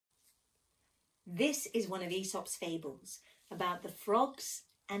This is one of Aesop's fables about the frogs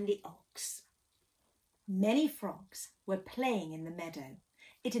and the ox. Many frogs were playing in the meadow.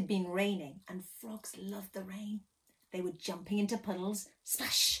 It had been raining and frogs loved the rain. They were jumping into puddles,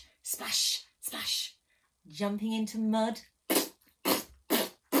 splash, splash, splash, jumping into mud,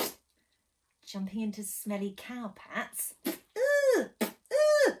 jumping into smelly cow pats,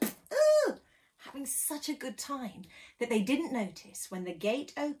 having such a good time that they didn't notice when the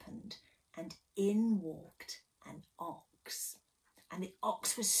gate opened and in walked an ox. And the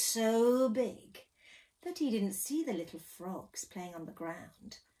ox was so big that he didn't see the little frogs playing on the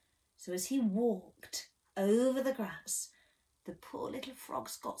ground. So as he walked over the grass, the poor little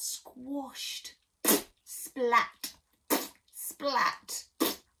frogs got squashed. Splat, splat,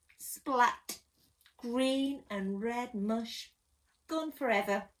 splat. Green and red mush, gone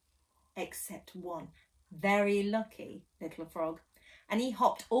forever, except one very lucky little frog. And he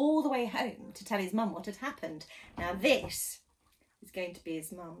hopped all the way home to tell his mum what had happened. Now this is going to be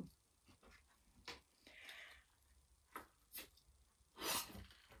his mum.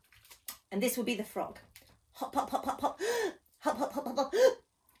 And this will be the frog. Hop, hop, hop, hop, hop. Hop, hop, hop, hop, hop.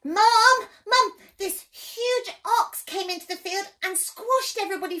 Mum, this huge ox came into the field and squashed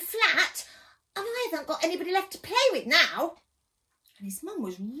everybody flat. And I haven't got anybody left to play with now. And his mum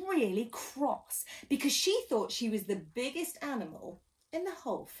was really cross because she thought she was the biggest animal in the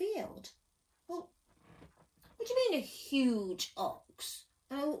whole field. Well, what do you mean a huge ox?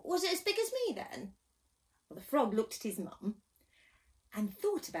 Was it as big as me then? Well, the frog looked at his mum and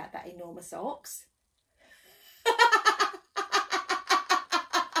thought about that enormous ox.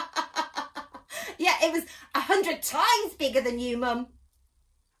 Yeah, it was 100 times bigger than you, Mum.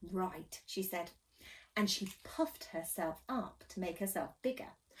 Right, she said, and she puffed herself up to make herself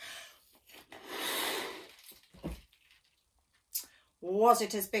bigger. Was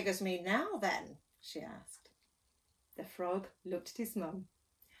it as big as me now then? She asked. The frog looked at his mum,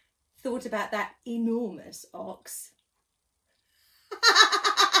 thought about that enormous ox.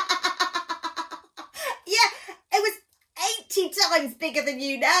 Yeah, it was 80 times bigger than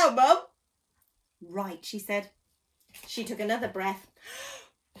you now, Mum. Right, she said. She took another breath.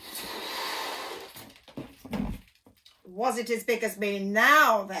 Was it as big as me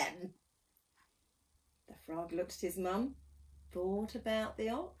now then? The frog looked at his mum, thought about the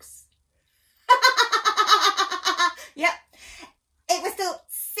ox. Yep, it was still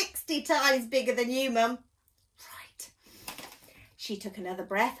 60 times bigger than you, Mum. Right. She took another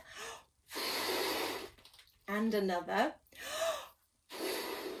breath and another.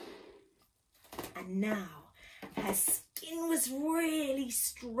 And now her skin was really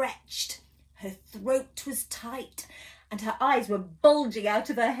stretched. Her throat was tight and her eyes were bulging out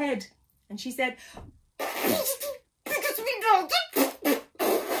of her head. And she said,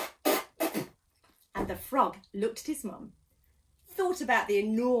 and the frog looked at his mum, thought about the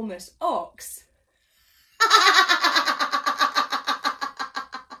enormous ox.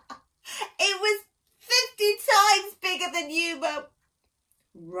 It was 50 times bigger than you, Mum.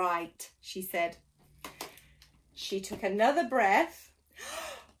 Right, she said. She took another breath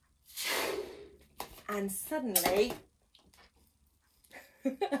and suddenly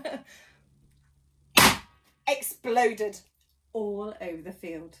exploded all over the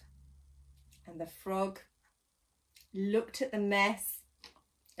field. And the frog looked at the mess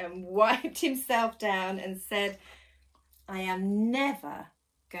and wiped himself down and said, I am never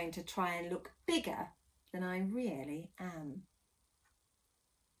going to try and look bigger than I really am.